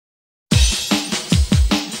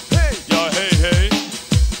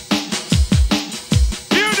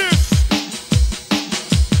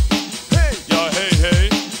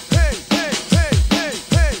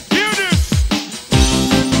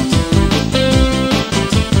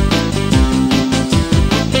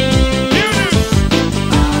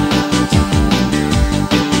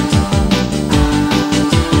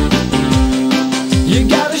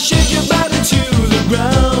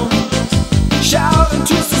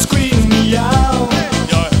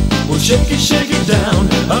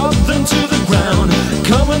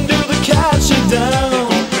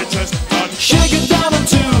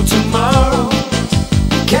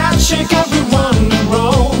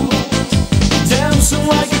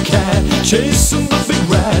chasing the big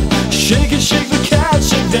rat. Shake it, shake the cat,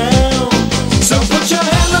 shake down. So put your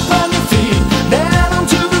hand up on your feet, down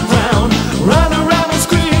onto the ground. Run around and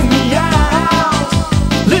scream meow.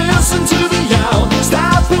 Listen to the yowl,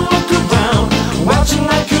 stop and look around. Watching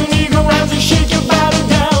like an eagle as you shake your body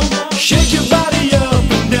down. Shake your body up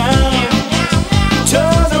and down.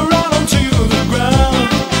 Turn around onto the ground.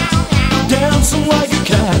 Dancing like a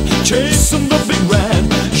cat, chasing the big rat.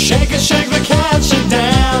 Shake it, shake the cat, shake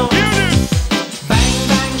down. Bang,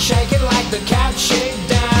 bang, shake it like the cat, shake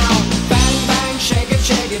down. Bang, bang, shake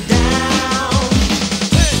it down.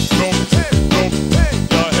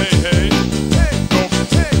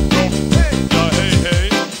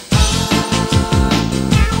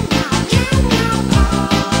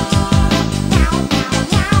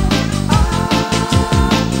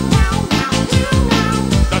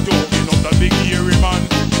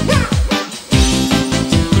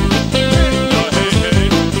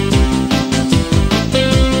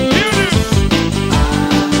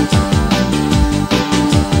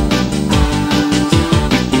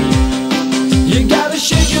 You gotta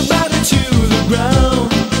shake your body to the ground.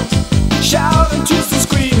 Shout and twist and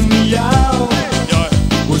scream meow.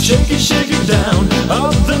 Well, shake it down,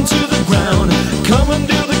 up then to the ground. Come and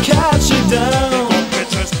do the cat shake down.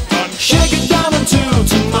 Shake it down until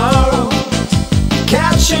tomorrow.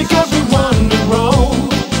 Cat shake everyone in a row.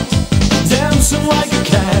 Dancing like a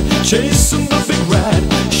cat, chasing